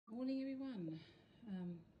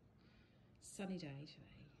Sunny day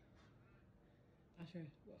today. After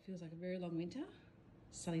what feels like a very long winter,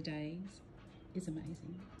 sunny days is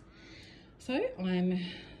amazing. So I'm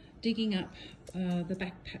digging up the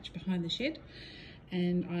back patch behind the shed,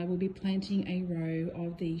 and I will be planting a row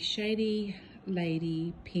of the Shady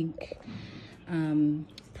Lady pink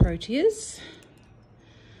proteas.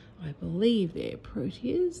 I believe they're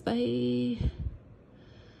proteas. They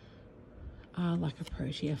are like a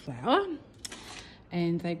protea flower,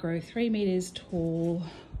 and they grow 3 meters tall,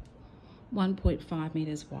 1.5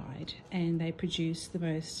 meters wide, and they produce the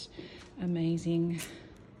most amazing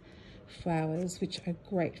flowers, which are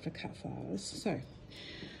great for cut flowers. So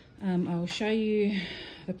I'll show you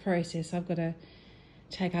the process. I've got to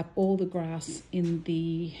take up all the grass in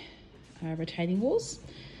the retaining walls,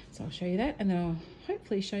 so I'll show you that, and then I'll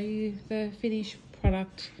hopefully show you the finished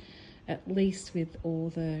product, at least with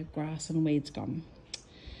all the grass and weeds gone.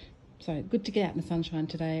 So good to get out in the sunshine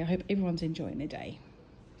today. I hope everyone's enjoying their day.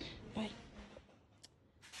 Bye.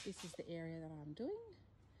 This is the area that I'm doing.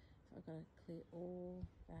 So I've got to clear all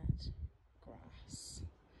that grass.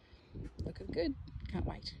 Looking good. Can't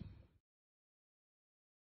wait.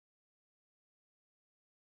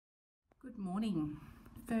 Good morning.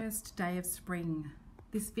 First day of spring.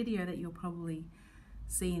 This video that you'll probably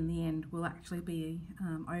see in the end will actually be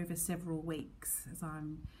over several weeks, as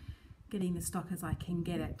I'm getting the stock as I can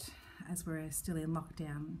get it, as we're still in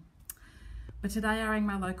lockdown. But today I rang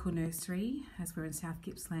my local nursery, as we're in South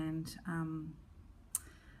Gippsland.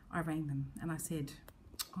 I rang them and I said,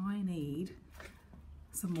 I need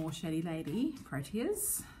some more Shady Lady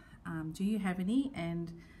proteas. Do you have any?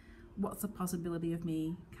 And what's the possibility of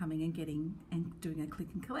me coming and getting and doing a click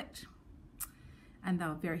and collect? And they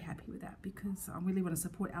were very happy with that, because I really want to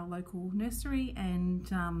support our local nursery, and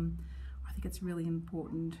I think it's really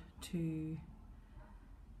important to,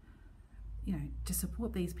 to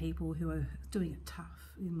support these people who are doing it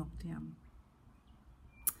tough in lockdown.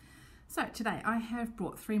 So today I have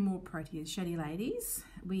brought 3 more proteas, Shady Ladies.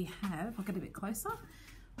 We have, I'll get a bit closer,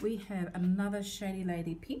 we have another Shady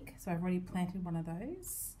Lady pink, so I've already planted one of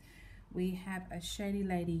those. We have a Shady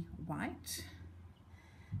Lady white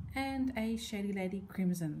and a Shady Lady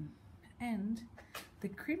crimson, and the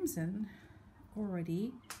crimson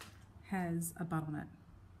already has a bud on it.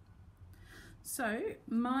 So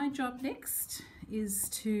my job next is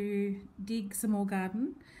to dig some more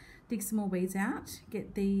garden, dig some more weeds out,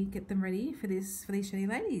 get them ready for these Shady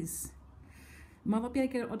Ladies. Might not be able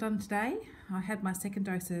to get it all done today. I had my second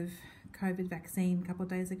dose of COVID vaccine a couple of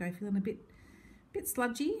days ago, feeling a bit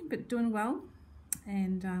sludgy, but doing well,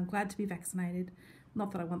 and I'm glad to be vaccinated.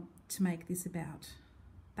 Not that I want to make this about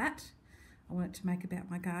that. I want it to make about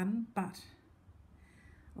my garden, but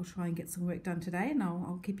I'll try and get some work done today, and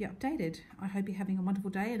I'll keep you updated. I hope you're having a wonderful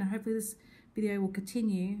day, and hopefully this video will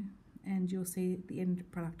continue and you'll see the end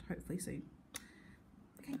product hopefully soon.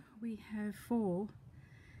 Okay, we have 4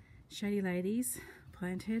 Shady Ladies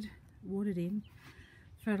planted, watered in,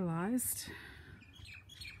 fertilized.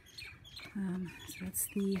 So that's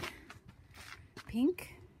the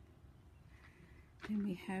pink. Then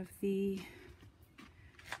we have the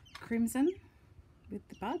crimson with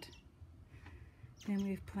the bud. Then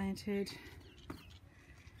we've planted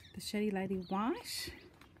the Shady Lady white,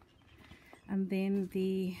 and then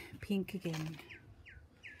the pink again.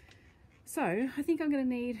 So I think I'm going to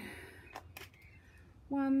need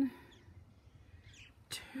 1,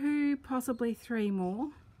 2, possibly 3 more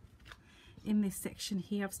in this section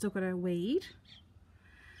here. I've still got a weed,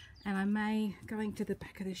 and I may, going to the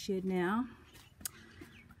back of the shed now,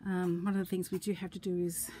 one of the things we do have to do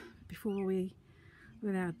is, before we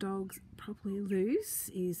let our dogs properly loose,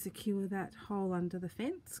 is secure that hole under the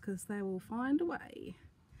fence, because they will find a way.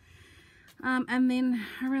 And then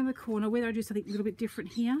around the corner, whether I do something a little bit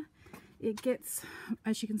different here, it gets,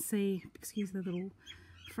 as you can see, excuse the little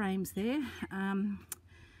frames there,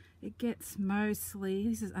 it gets mostly,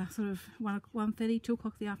 this is sort of 1:30, 2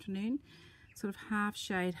 o'clock in the afternoon, sort of half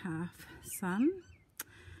shade, half sun.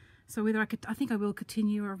 So whether I think I will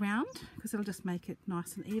continue around, because it'll just make it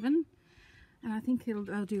nice and even, and I think it'll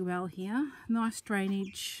do well here. Nice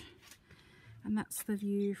drainage, and that's the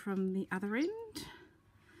view from the other end.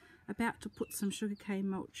 About to put some sugarcane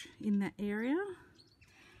mulch in that area,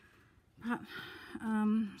 but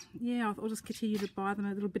yeah, I'll just continue to buy them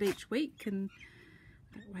a little bit each week, and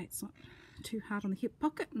that way it's not too hard on the hip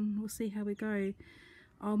pocket, and we'll see how we go.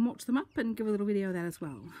 I'll mulch them up and give a little video of that as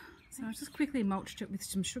well. So I just quickly mulched it with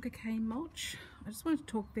some sugarcane mulch. I just wanted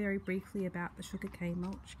to talk very briefly about the sugarcane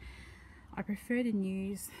mulch. I prefer to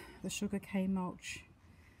use the sugarcane mulch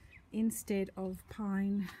instead of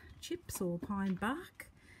pine chips or pine bark,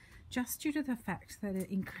 just due to the fact that it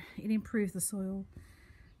improves the soil,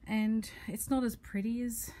 and it's not as pretty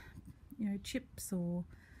as, you know, chips or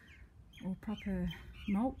proper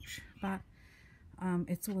mulch, but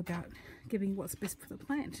it's all about giving what's best for the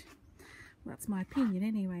plant. Well, that's my opinion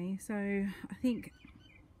anyway. So I think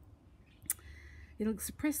it'll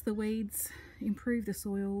suppress the weeds, improve the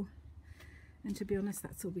soil, and to be honest,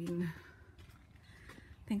 that's a win.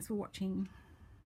 Thanks for watching.